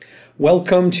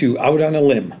Welcome to Out on a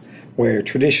Limb, where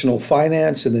traditional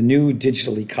finance and the new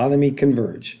digital economy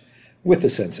converge with a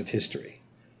sense of history.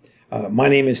 My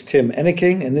name is Tim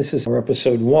Enneking, and this is our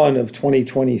episode 1 of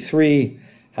 2023.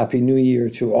 Happy New Year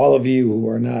to all of you who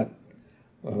are not,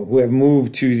 who have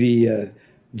moved to the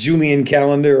Julian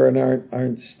calendar and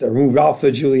aren't moved off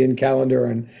the Julian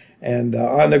calendar and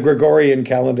on the Gregorian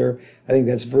calendar. I think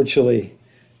that's virtually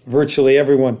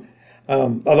everyone.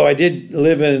 Although I did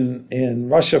live in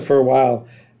Russia for a while,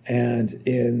 and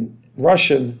in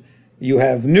Russian, you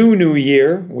have New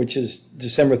Year, which is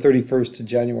December 31st to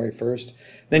January 1st.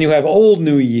 Then you have Old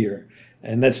New Year,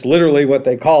 and that's literally what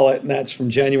they call it, and that's from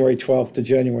January 12th to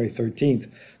January 13th.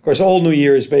 Of course, Old New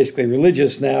Year is basically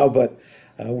religious now, but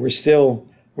we're still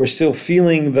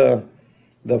feeling the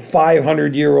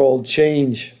 500-year-old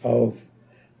change of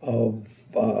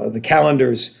the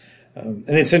calendars. And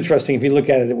it's interesting, if you look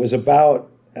at it, it was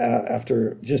about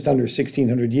after just under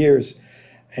 1,600 years.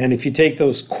 And if you take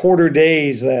those quarter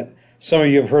days that some of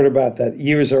you have heard about, that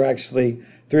years are actually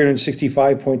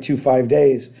 365.25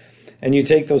 days, and you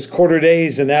take those quarter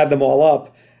days and add them all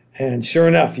up, and sure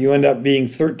enough, you end up being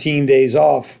 13 days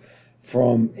off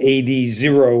from AD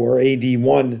 0 or AD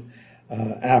 1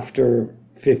 after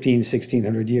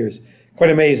 1,600 years.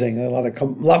 Quite amazing. A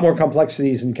lot more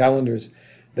complexities in calendars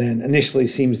than initially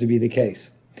seems to be the case.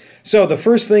 So the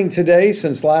first thing today,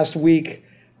 since last week,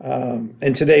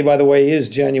 and today, by the way, is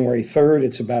January 3rd.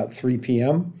 It's about 3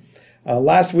 p.m.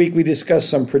 Last week, we discussed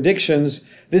some predictions.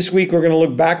 This week, we're going to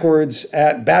look backwards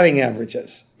at batting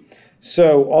averages.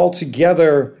 So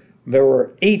altogether, there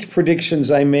were 8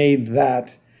 predictions I made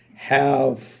that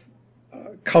have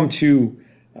come to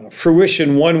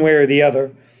fruition one way or the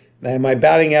other. And my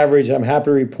batting average, I'm happy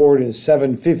to report, is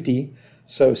 750.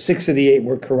 So 6 of the 8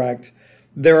 were correct.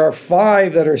 There are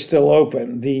 5 that are still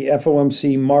open. The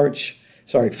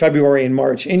FOMC February and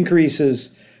March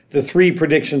increases, the 3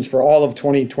 predictions for all of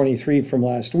 2023 from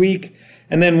last week,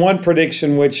 and then 1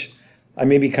 prediction, which I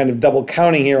may be kind of double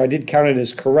counting here. I did count it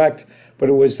as correct, but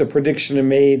it was the prediction I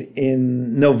made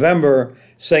in November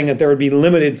saying that there would be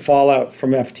limited fallout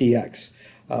from FTX.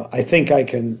 I think I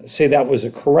can say that was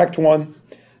a correct one,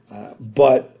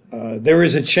 but there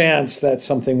is a chance that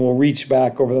something will reach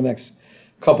back over the next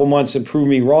couple months and prove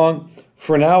me wrong.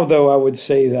 For now, though, I would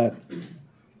say that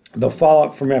the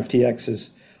fallout from FTX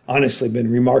has honestly been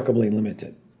remarkably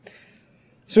limited.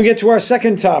 So we get to our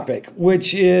second topic,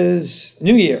 which is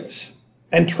New Year's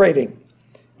and trading.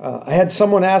 I had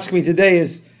someone ask me today,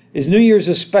 is New Year's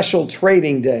a special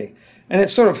trading day? And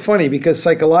it's sort of funny because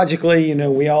psychologically,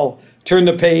 we all turn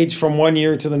the page from one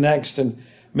year to the next and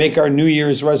make our New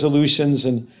Year's resolutions.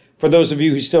 And for those of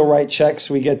you who still write checks,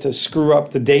 we get to screw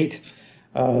up the date,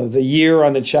 the year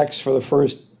on the checks for the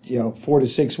first 4 to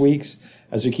 6 weeks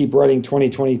as we keep writing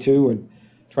 2022 and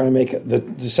trying to make the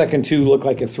second 2 look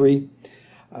like a 3.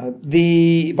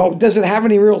 But does it have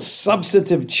any real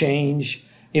substantive change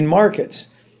in markets?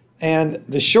 And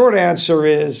the short answer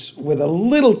is, with a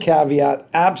little caveat,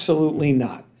 absolutely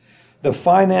not. The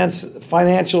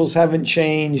financials haven't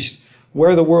changed,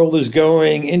 where the world is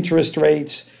going, interest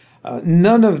rates,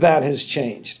 none of that has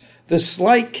changed. The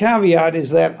slight caveat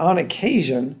is that on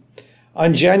occasion,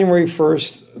 on January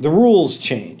 1st, the rules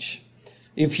change.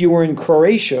 If you were in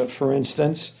Croatia, for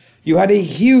instance, you had a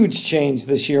huge change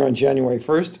this year on January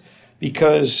 1st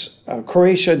because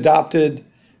Croatia adopted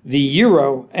the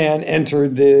euro and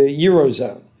entered the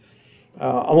Eurozone.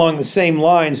 Along the same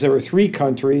lines, there were 3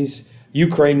 countries,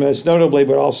 Ukraine most notably,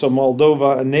 but also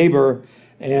Moldova, a neighbor,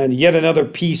 and yet another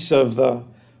piece of the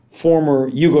former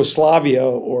Yugoslavia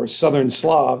or Southern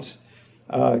Slavs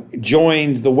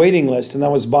joined the waiting list, and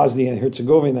that was Bosnia and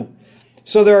Herzegovina.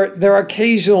 So there are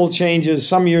occasional changes.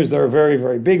 Some years there are very,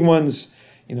 very big ones,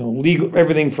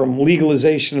 everything from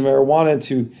legalization of marijuana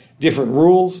to different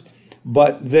rules.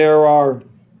 But there are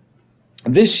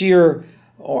this year,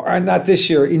 or not this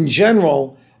year, in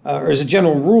general, or as a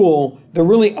general rule, there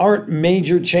really aren't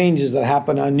major changes that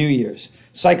happen on New Year's.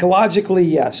 Psychologically,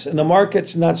 yes. In the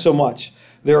markets, not so much.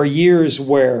 There are years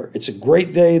where it's a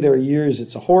great day. There are years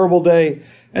it's a horrible day.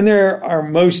 And there are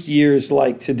most years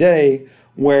like today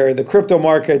where the crypto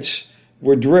markets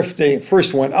were drifting.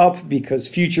 First went up because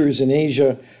futures in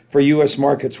Asia for U.S.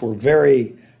 markets were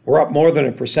up more than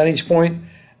a percentage point.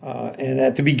 And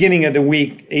at the beginning of the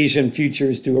week, Asian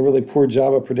futures do a really poor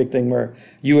job of predicting where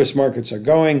U.S. markets are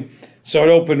going. So it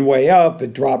opened way up,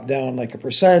 it dropped down like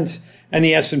 1%, and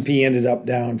the S&P ended up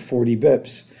down 40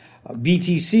 bips.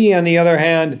 BTC, on the other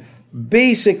hand,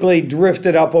 basically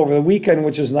drifted up over the weekend,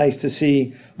 which is nice to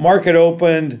see. Market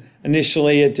opened.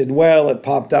 Initially, it did well. It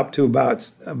popped up to about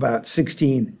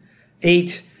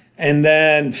 16.8, and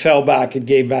then fell back. It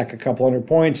gave back a couple hundred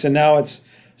points, and now it's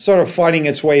sort of fighting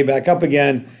its way back up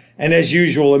again. And as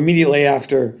usual, immediately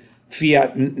after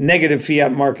negative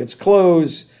fiat markets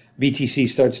close, BTC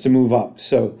starts to move up.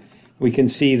 So we can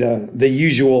see the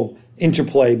usual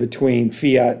interplay between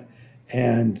fiat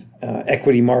and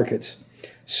equity markets.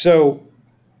 So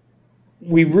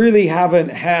we really have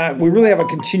a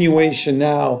continuation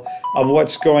now of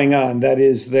what's going on. That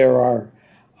is,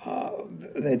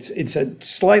 it's a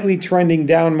slightly trending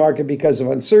down market because of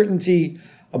uncertainty,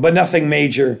 but nothing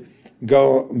major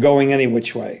going any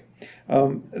which way.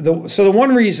 So the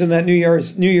one reason that New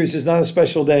Year's is not a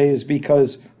special day is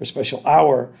because, or special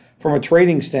hour from a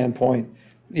trading standpoint,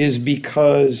 is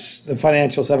because the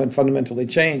financials haven't fundamentally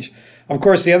changed. Of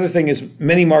course, the other thing is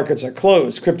many markets are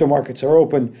closed. Crypto markets are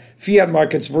open. Fiat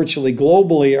markets virtually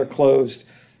globally are closed.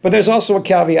 But there's also a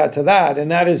caveat to that, and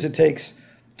that is it takes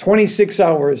 26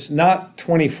 hours, not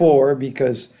 24,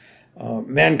 because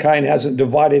mankind hasn't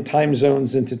divided time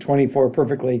zones into 24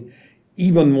 perfectly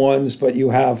even ones, but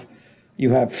you have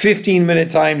 15-minute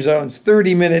time zones,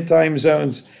 30-minute time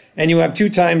zones, and you have two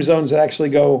time zones that actually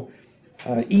go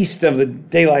east of the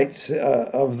daylight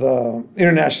of the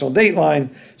international date line.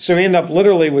 So we end up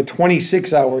literally with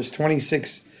 26 hours,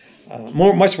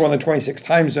 much more than 26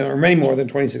 time zones, or many more than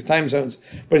 26 time zones.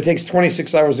 But it takes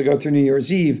 26 hours to go through New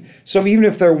Year's Eve. So even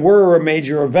if there were a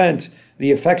major event, the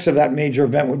effects of that major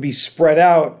event would be spread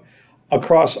out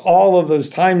across all of those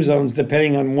time zones,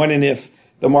 depending on when and if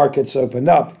the markets opened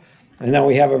up. And now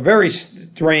we have a very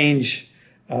strange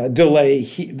delay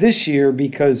this year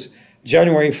because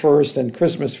January 1st and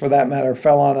Christmas, for that matter,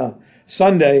 fell on a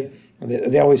Sunday.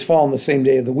 They always fall on the same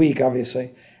day of the week,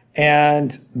 obviously.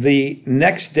 And the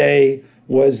next day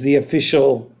was the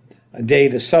official day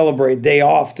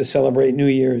off to celebrate New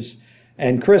Year's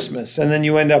and Christmas. And then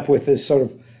you end up with this sort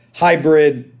of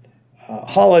hybrid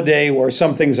holiday where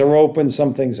some things are open,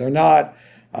 some things are not.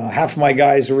 Half my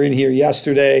guys were in here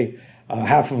yesterday.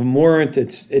 Half of them weren't.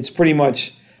 It's pretty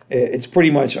much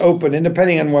open, and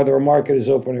depending on whether a market is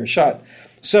open or shut.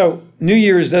 So New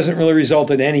Year's doesn't really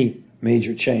result in any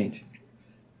major change,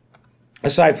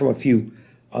 aside from a few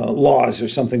laws or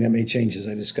something that may change, as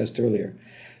I discussed earlier.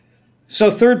 So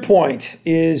third point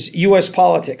is U.S.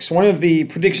 politics. One of the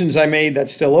predictions I made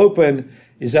that's still open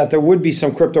is that there would be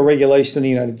some crypto regulation in the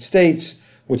United States,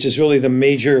 which is really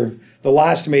the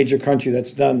last major country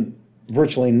that's done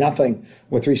virtually nothing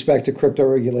with respect to crypto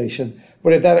regulation.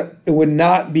 But that it would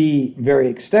not be very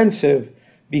extensive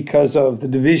because of the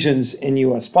divisions in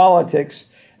U.S.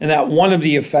 politics, and that one of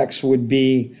the effects would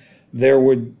be that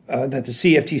the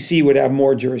CFTC would have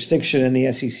more jurisdiction and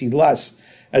the SEC less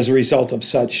as a result of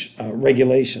such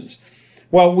regulations.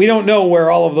 Well, we don't know where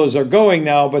all of those are going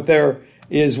now, but there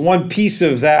is one piece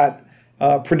of that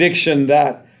prediction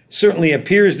that certainly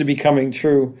appears to be coming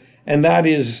true, and that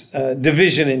is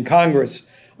division in Congress.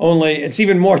 Only it's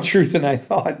even more true than I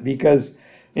thought, because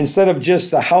instead of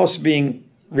just the House being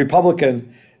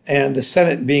Republican and the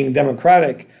Senate being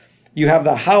Democratic, you have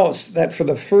the House that for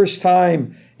the first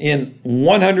time in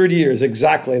 100 years,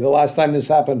 exactly, the last time this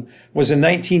happened was in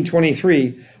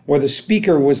 1923, where the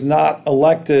Speaker was not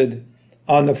elected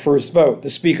on the first vote. The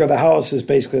Speaker of the House is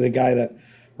basically the guy that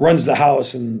runs the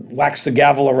House and whacks the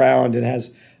gavel around and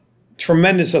has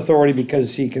tremendous authority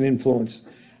because he can influence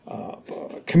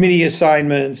committee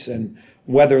assignments and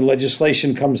whether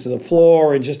legislation comes to the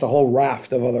floor and just a whole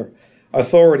raft of other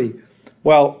authority.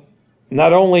 Well,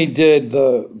 not only did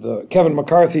the Kevin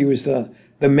McCarthy, who was the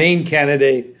main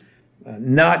candidate,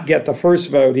 not get the first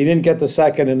vote, he didn't get the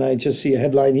second, and I just see a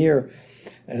headline here.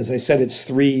 As I said, it's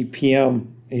 3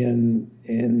 p.m.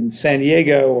 in San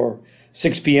Diego or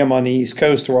 6 p.m. on the East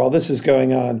Coast where all this is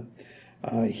going on.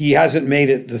 He hasn't made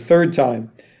it the third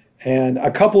time. And a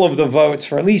couple of the votes,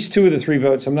 for at least 2 of the 3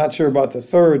 votes, I'm not sure about the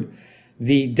third,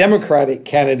 the Democratic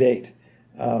candidate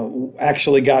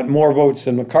actually got more votes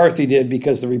than McCarthy did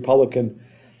because the Republican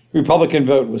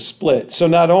vote was split. So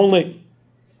not only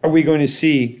are we going to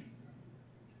see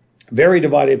very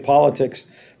divided politics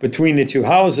between the two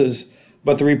houses,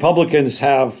 but the Republicans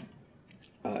have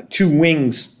 2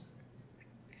 wings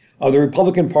of the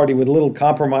Republican Party with little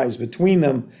compromise between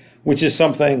them, which is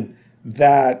something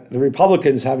that the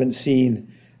Republicans haven't seen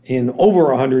in over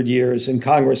 100 years and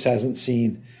Congress hasn't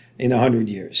seen in 100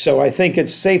 years. So I think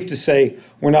it's safe to say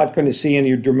we're not going to see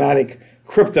any dramatic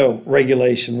crypto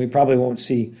regulation. We probably won't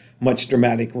see much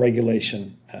dramatic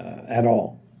regulation at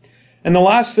all. And the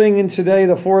last thing in today,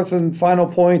 the fourth and final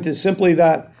point, is simply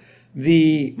that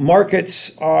the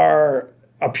markets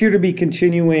appear to be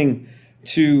continuing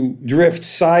to drift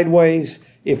sideways,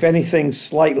 if anything,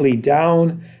 slightly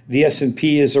down. The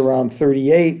S&P is around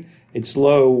 38, its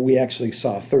low, we actually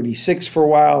saw 36 for a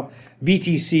while.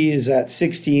 BTC is at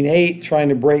 16.8, trying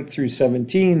to break through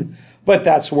 17, but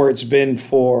that's where it's been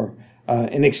for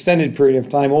an extended period of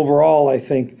time. Overall, I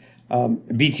think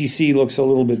BTC looks a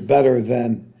little bit better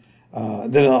than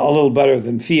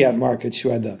fiat markets, who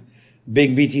had the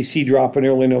big BTC drop in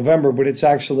early November, but it's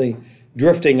actually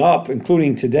drifting up,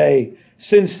 including today,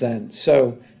 since then.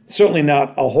 So certainly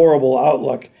not a horrible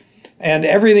outlook. And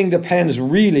everything depends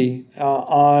really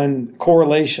on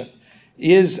correlation.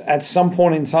 Is at some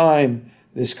point in time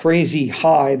this crazy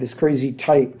high, this crazy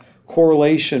tight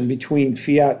correlation between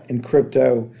fiat and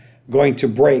crypto going to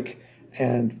break?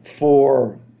 And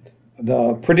for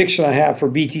the prediction I have for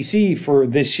BTC for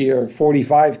this year,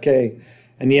 45K,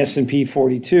 and the S&P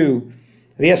 42,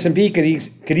 the S&P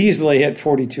could easily hit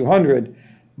 4,200,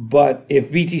 but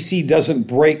if BTC doesn't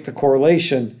break the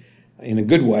correlation in a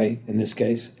good way, in this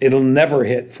case, it'll never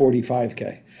hit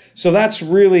 45K. So that's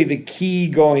really the key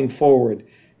going forward: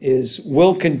 is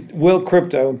will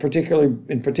crypto, in particular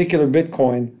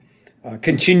Bitcoin,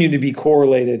 continue to be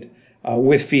correlated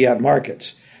with fiat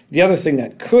markets? The other thing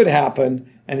that could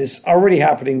happen, and is already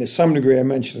happening to some degree, I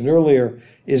mentioned it earlier,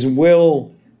 is if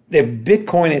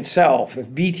Bitcoin itself, if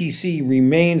BTC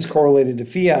remains correlated to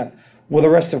fiat, will the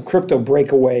rest of crypto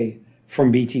break away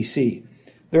from BTC?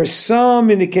 There are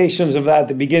some indications of that at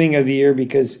the beginning of the year,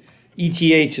 because ETH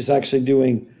is actually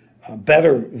doing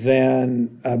better than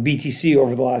BTC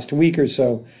over the last week or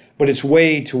so, but it's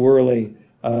way too early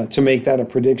to make that a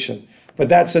prediction. But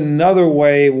that's another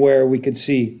way where we could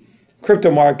see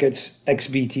crypto markets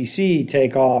ex-BTC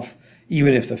take off,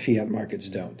 even if the fiat markets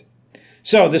don't.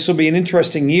 So this will be an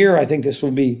interesting year. I think this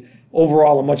will be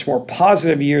overall a much more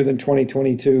positive year than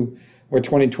 2022, where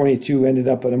 2022 ended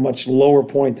up at a much lower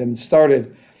point than it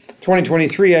started.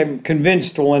 2023, I'm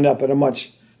convinced, will end up at a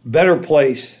much better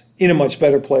place,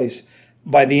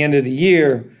 by the end of the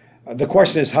year. The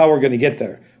question is how we're going to get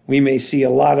there. We may see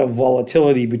a lot of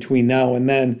volatility between now and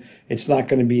then. It's not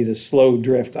going to be the slow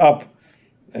drift up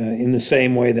in the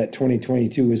same way that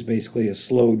 2022 was basically a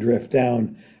slow drift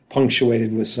down,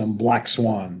 punctuated with some black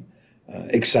swan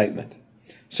excitement.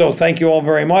 So thank you all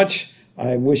very much.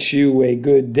 I wish you a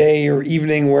good day or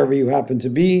evening wherever you happen to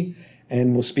be,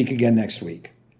 and we'll speak again next week.